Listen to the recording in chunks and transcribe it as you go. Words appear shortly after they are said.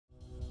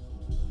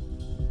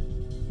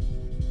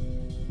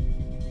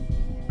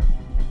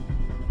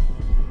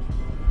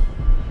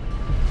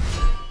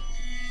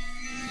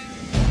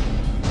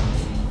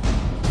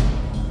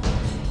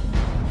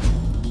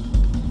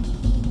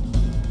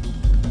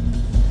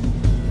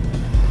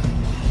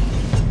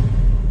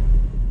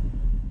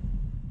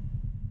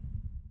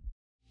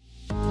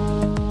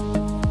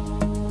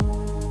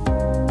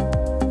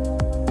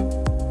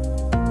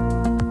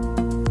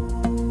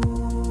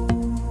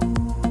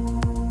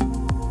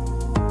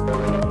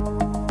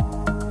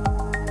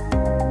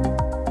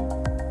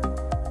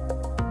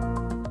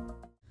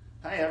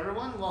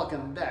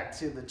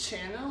to the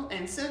channel,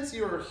 and since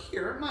you're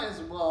here, might as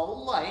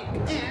well like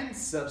and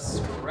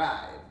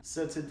subscribe.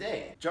 So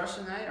today, Josh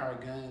and I are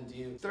going to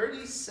do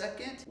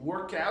 30-second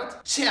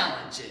workout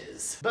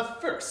challenges. But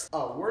first,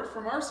 a word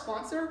from our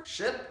sponsor,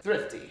 Ship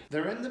Thrifty.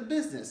 They're in the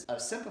business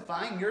of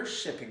simplifying your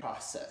shipping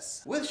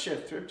process. With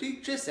Ship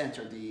Thrifty, just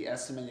enter the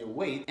estimated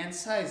weight and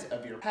size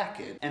of your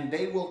package, and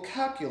they will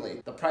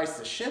calculate the price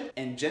to ship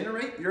and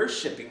generate your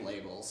shipping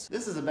labels.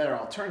 This is a better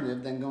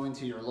alternative than going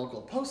to your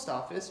local post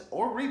office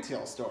or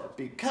retail store,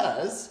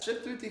 because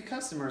Ship Thrifty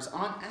customers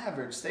on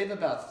average save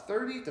about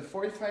 30 to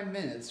 45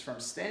 minutes from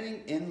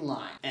standing in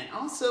line, and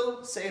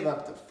also save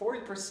up to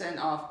 40%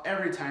 off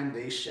every time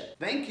they ship.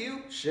 Thank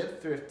you,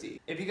 Ship Thrifty.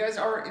 If you guys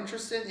are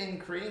interested in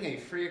creating a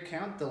free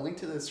account, the link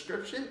to the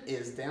description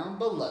is down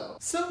below.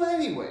 So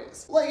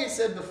anyways, like I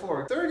said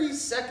before,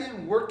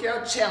 30-second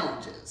workout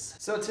challenges.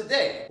 So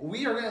today,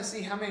 we are gonna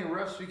see how many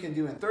reps we can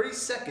do in 30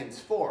 seconds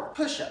for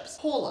push-ups,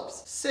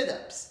 pull-ups,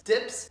 sit-ups,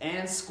 dips,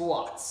 and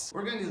squats.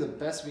 We're gonna do the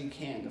best we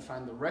can to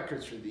find the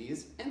records for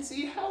these and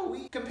see how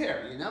we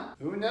compare, you know?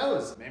 Who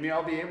knows? Maybe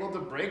I'll be able to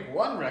break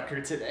one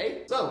record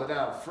today. So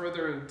without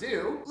further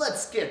ado,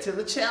 let's get to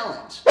the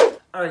challenge.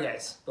 Alright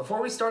guys,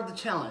 before we start the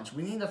challenge,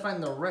 we need to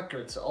find the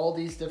records to all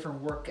these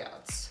different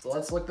workouts. So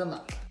let's look them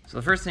up. So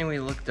the first thing we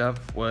looked up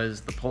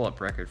was the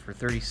pull-up record for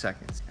 30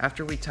 seconds.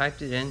 After we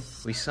typed it in,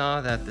 we saw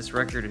that this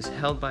record is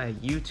held by a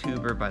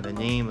YouTuber by the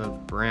name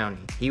of Brownie.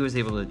 He was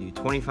able to do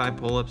 25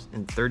 pull-ups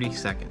in 30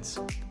 seconds.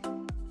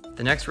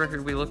 The next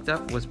record we looked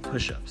up was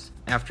push-ups.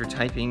 After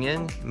typing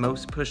in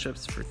most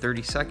push-ups for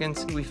 30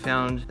 seconds, we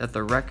found that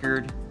the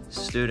record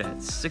stood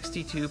at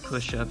 62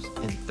 push-ups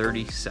in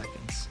 30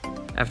 seconds.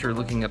 After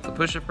looking up the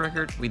push-up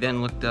record, we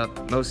then looked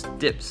up most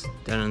dips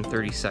done in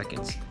 30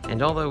 seconds.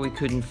 And although we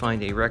couldn't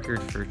find a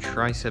record for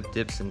tricep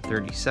dips in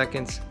 30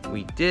 seconds,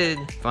 we did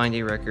find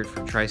a record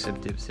for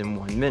tricep dips in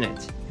 1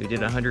 minute. We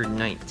did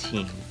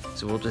 119,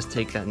 so we'll just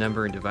take that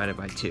number and divide it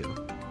by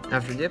 2.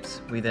 After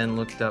dips, we then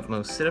looked up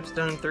most sit-ups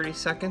done in 30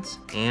 seconds,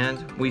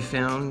 and we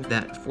found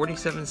that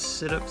 47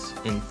 sit-ups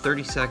in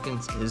 30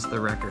 seconds is the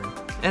record.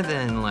 And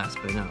then last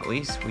but not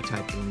least, we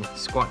typed in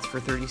squats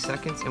for 30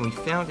 seconds, and we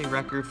found a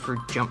record for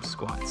jump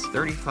squats.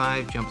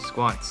 35 jump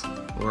squats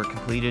were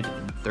completed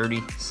in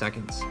 30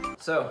 seconds.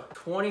 So,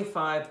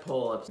 25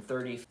 pull-ups in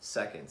 30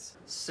 seconds,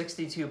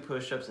 62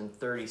 push-ups in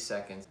 30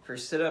 seconds. For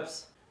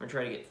sit-ups, we're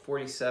trying to get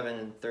 47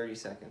 in 30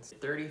 seconds.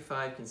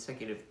 35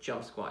 consecutive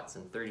jump squats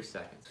in 30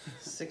 seconds.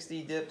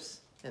 60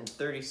 dips in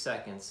 30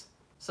 seconds.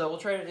 So we'll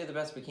try to do the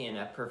best we can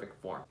at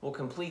perfect form. We'll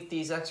complete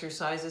these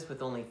exercises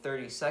with only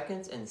 30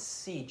 seconds and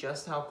see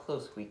just how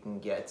close we can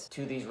get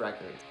to these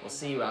records. We'll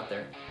see you out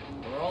there.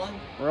 We're rolling?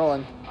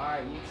 Rolling. All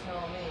right, you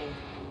tell me.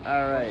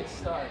 All right.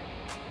 Start.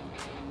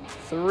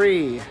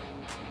 3,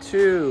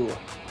 2,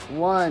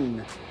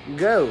 1,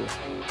 go.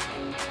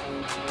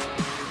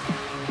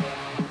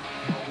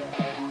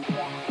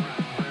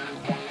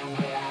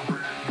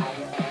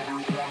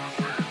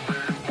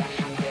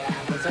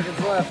 Seconds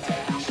left. 5,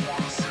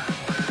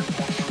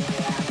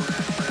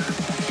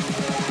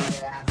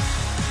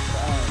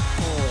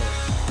 4,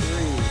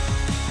 3,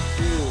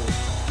 2,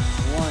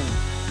 1.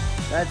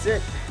 That's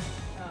it.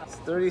 It's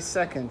 30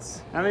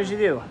 seconds. How many did you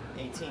do?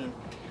 18.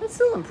 That's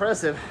still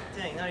impressive.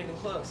 Dang, not even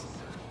close.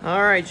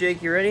 All right,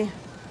 Jake, you ready? Here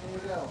we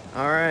go.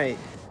 All right.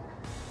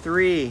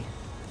 3,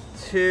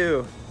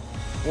 2,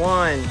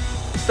 1,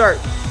 start.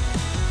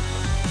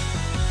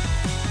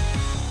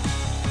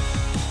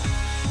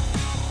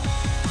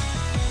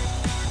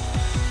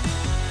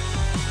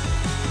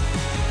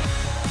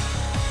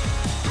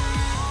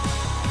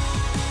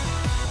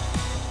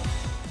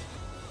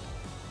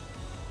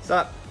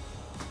 Stop.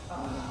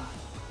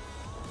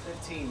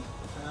 15.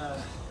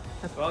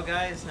 Well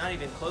guys, not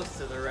even close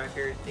to the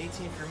record.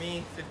 18 for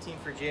me, 15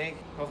 for Jake.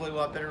 Hopefully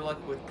we'll have better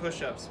luck with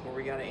push-ups, where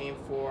we gotta aim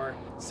for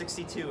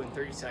 62 in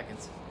 30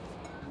 seconds.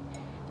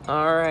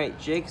 Alright,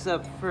 Jake's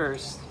up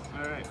first.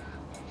 Alright.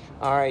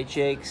 Alright,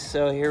 Jake,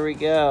 so here we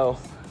go.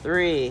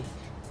 3,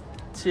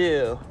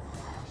 2,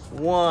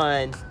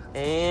 1,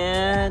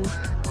 and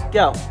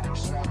go.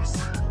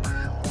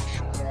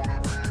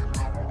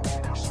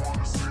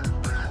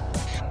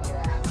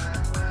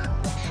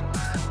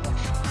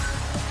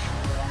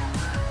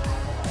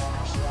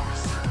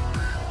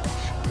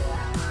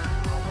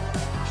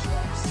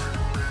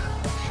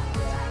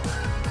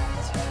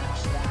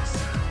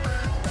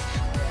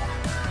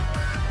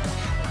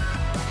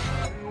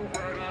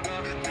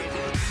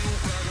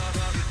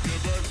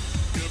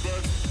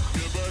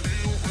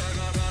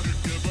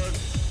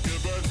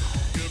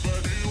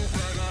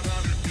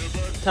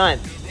 Time.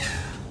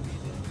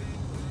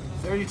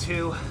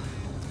 32.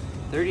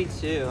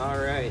 32, all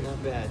right,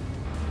 not bad.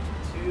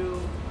 2,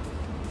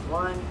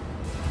 1,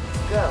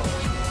 go.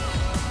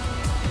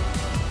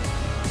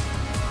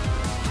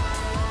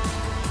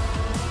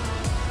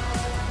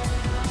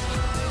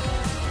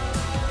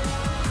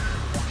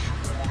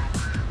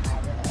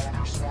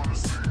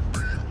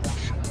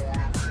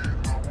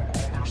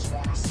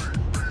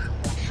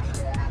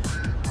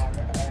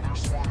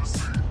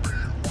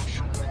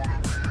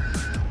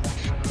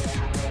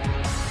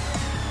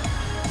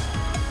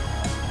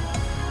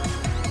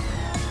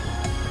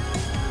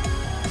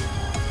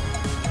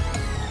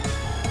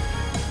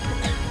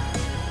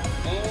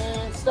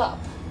 stop.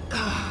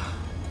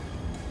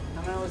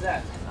 How many was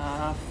that?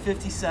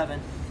 57.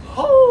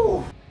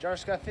 Oh!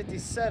 Josh got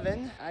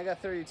 57. I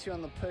got 32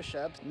 on the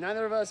push-ups.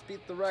 Neither of us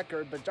beat the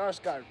record, but Josh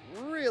got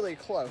really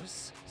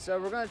close. So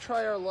we're gonna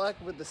try our luck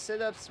with the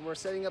sit-ups. We're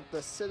setting up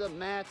the sit-up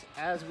mat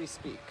as we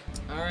speak.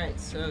 All right,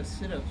 so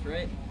sit-ups,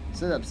 right?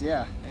 Sit-ups,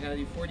 yeah. I gotta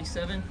do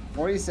 47.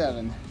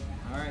 47.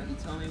 All right, you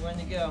tell me when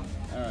to go.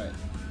 All right.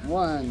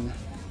 1,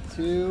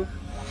 2,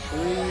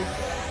 3,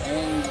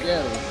 and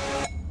go.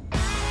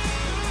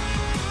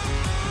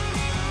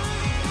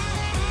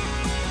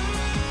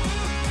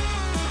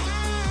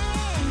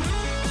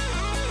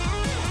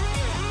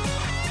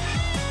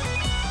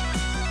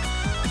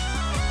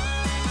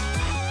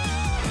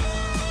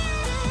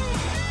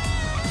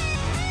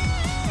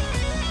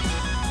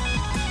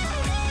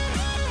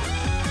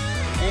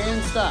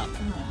 And stop.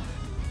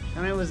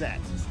 How many was that?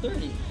 It's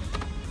 30.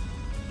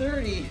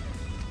 30.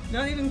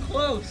 Not even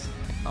close.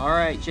 All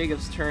right,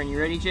 Jacob's turn. You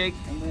ready, Jake?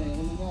 I'm ready. Let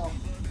me go.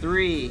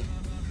 3,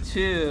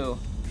 2,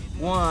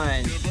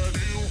 1,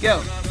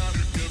 go.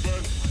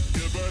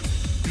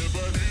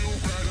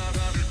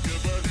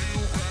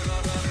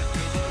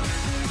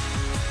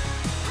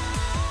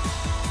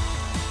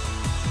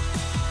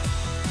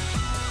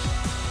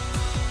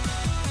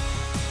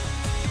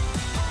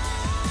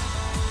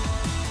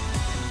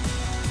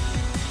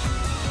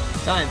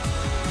 Time.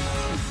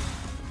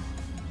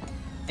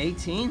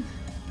 18?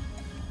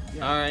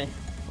 Yeah. All right.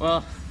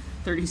 Well,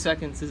 30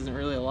 seconds isn't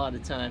really a lot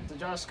of time. So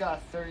Josh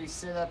got 30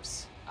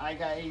 sit-ups. I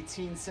got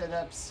 18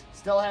 sit-ups.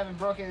 Still haven't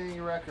broken any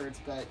records,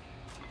 but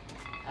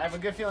I have a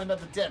good feeling about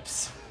the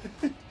dips.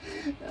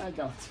 I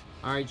don't.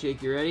 All right,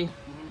 Jake, you ready?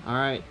 Mm-hmm. All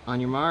right,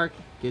 on your mark,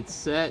 get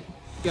set,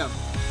 go.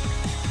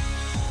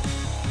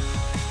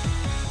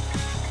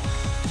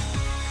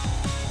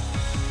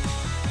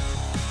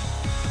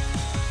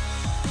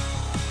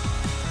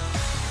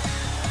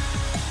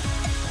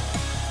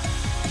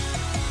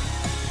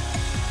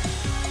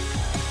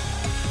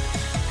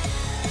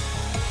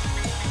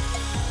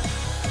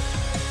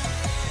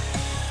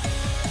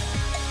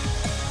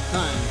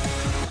 Time.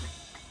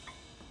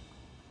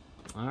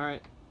 All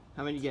right,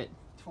 how many you get?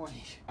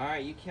 20. All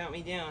right, you count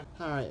me down.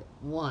 All right,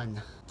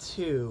 1,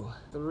 2,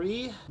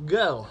 3,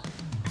 go.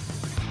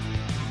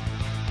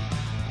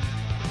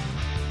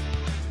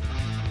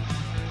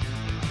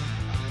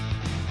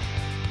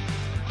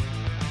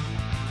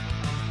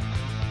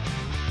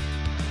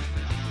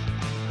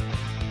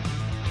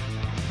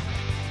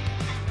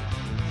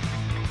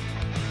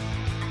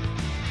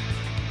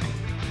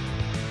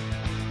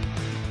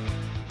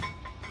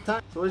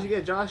 Time. So what did you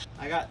get, Josh?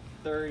 I got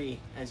 30,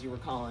 as you were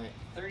calling it.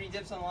 30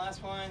 dips on the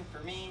last one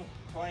for me,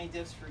 20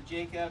 dips for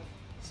Jacob.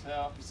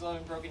 So we still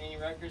haven't broken any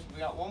records. We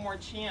got one more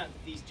chance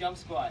with these jump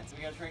squats.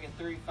 We gotta try to get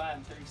 35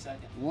 in 30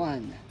 seconds.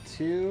 1,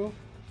 2,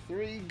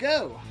 3,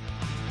 go.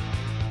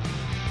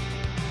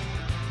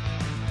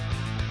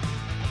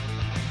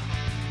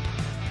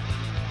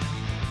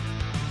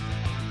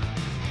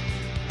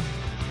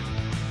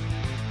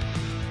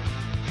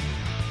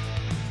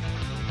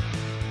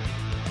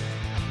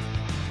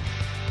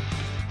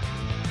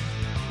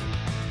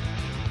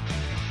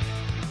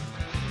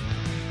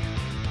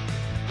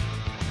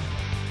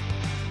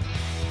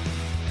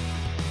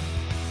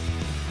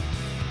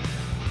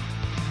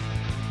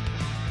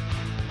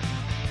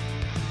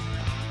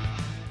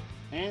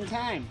 And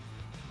time.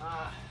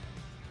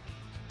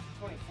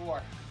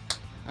 24.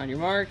 On your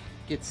mark,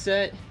 get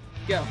set,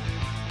 go.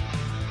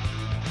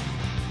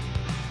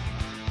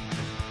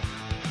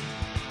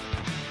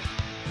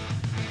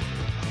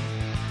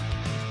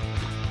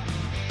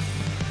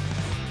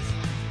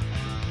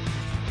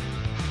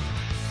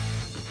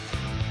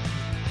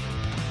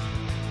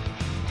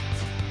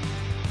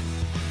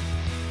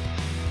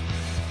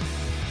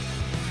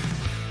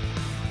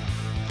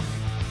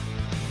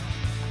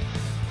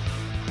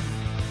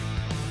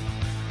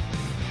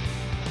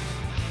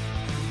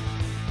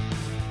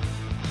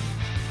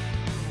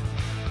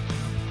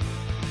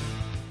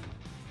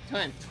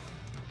 Time.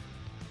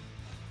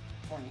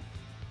 20.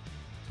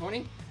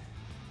 20?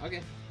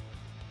 Okay.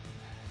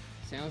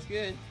 Sounds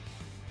good.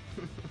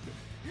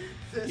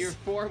 Your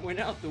form went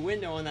out the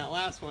window on that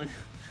last one.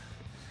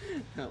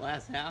 That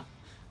last half.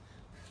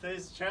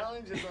 This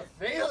challenge is a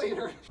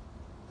failure.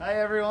 Hi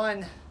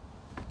everyone.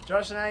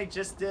 Josh and I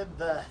just did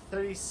the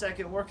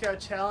 30-second workout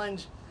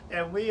challenge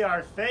and we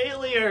are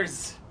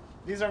failures.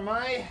 These are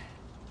my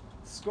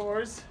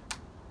scores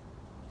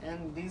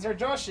and these are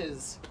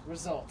Josh's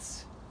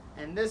results.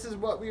 And this is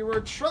what we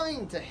were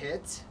trying to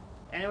hit.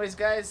 Anyways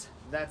guys,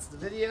 that's the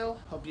video.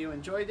 Hope you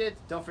enjoyed it.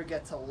 Don't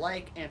forget to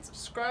like and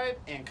subscribe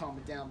and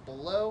comment down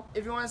below.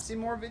 If you want to see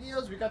more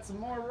videos, we got some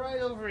more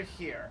right over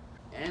here.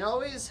 And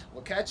always,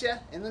 we'll catch you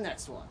in the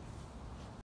next one.